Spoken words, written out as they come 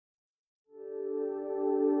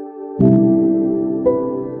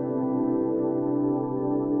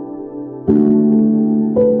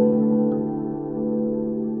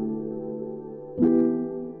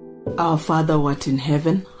Our Father who art in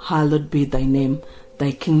heaven, hallowed be thy name.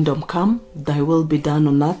 Thy kingdom come, thy will be done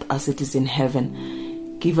on earth as it is in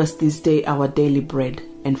heaven. Give us this day our daily bread,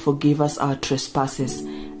 and forgive us our trespasses,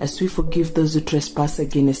 as we forgive those who trespass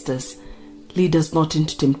against us. Lead us not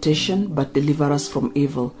into temptation, but deliver us from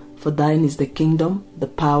evil. For thine is the kingdom, the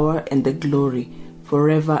power, and the glory,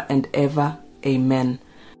 forever and ever. Amen.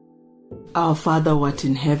 Our Father who art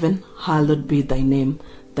in heaven, hallowed be thy name.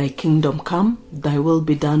 Thy kingdom come, thy will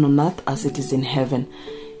be done on earth as it is in heaven.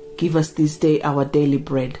 Give us this day our daily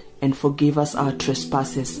bread, and forgive us our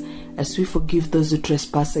trespasses, as we forgive those who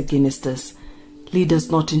trespass against us. Lead us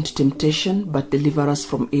not into temptation, but deliver us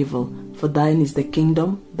from evil. For thine is the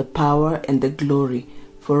kingdom, the power, and the glory,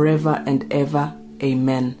 forever and ever.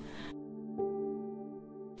 Amen.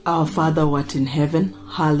 Our Father who art in heaven,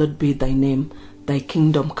 hallowed be thy name. Thy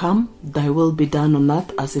kingdom come, thy will be done on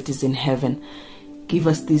earth as it is in heaven. Give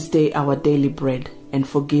us this day our daily bread, and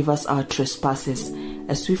forgive us our trespasses,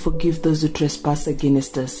 as we forgive those who trespass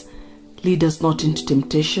against us. Lead us not into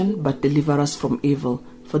temptation, but deliver us from evil.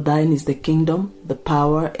 For thine is the kingdom, the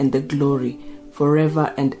power, and the glory,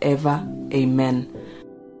 forever and ever. Amen.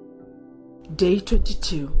 Day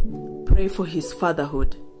 22. Pray for His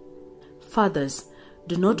Fatherhood. Fathers,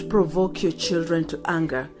 do not provoke your children to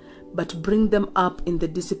anger, but bring them up in the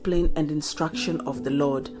discipline and instruction of the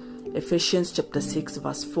Lord. Ephesians chapter 6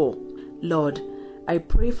 verse 4. Lord, I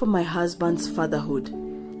pray for my husband's fatherhood.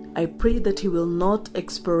 I pray that he will not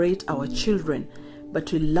exasperate our children,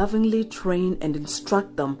 but will lovingly train and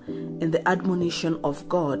instruct them in the admonition of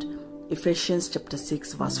God. Ephesians chapter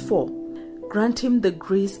 6 verse 4. Grant him the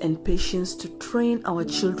grace and patience to train our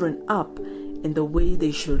children up in the way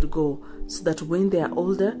they should go, so that when they are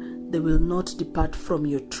older, they will not depart from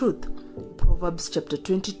your truth. Proverbs chapter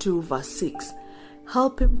 22 verse 6.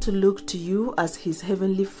 Help him to look to you as his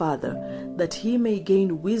heavenly Father, that he may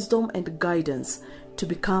gain wisdom and guidance to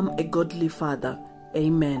become a godly father.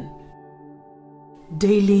 Amen.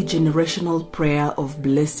 Daily generational prayer of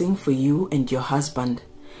blessing for you and your husband.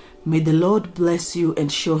 May the Lord bless you and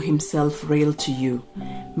show himself real to you.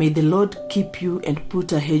 May the Lord keep you and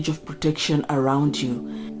put a hedge of protection around you.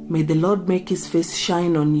 May the Lord make his face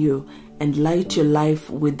shine on you and light your life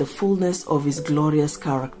with the fullness of his glorious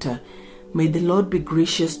character. May the Lord be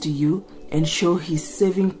gracious to you and show his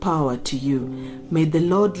saving power to you. May the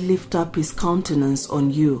Lord lift up his countenance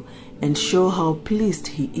on you and show how pleased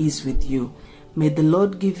he is with you. May the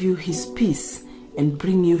Lord give you his peace and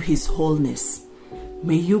bring you his wholeness.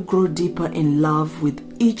 May you grow deeper in love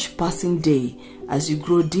with each passing day as you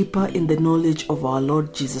grow deeper in the knowledge of our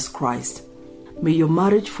Lord Jesus Christ. May your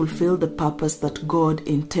marriage fulfill the purpose that God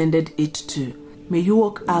intended it to. May you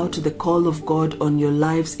walk out the call of God on your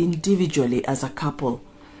lives individually as a couple.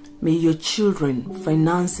 May your children,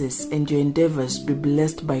 finances, and your endeavors be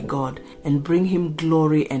blessed by God and bring him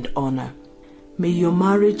glory and honor. May your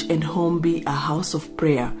marriage and home be a house of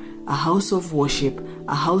prayer, a house of worship,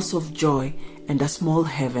 a house of joy, and a small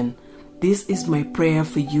heaven. This is my prayer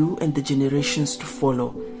for you and the generations to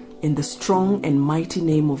follow. In the strong and mighty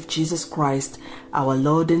name of Jesus Christ, our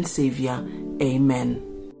Lord and Savior. Amen.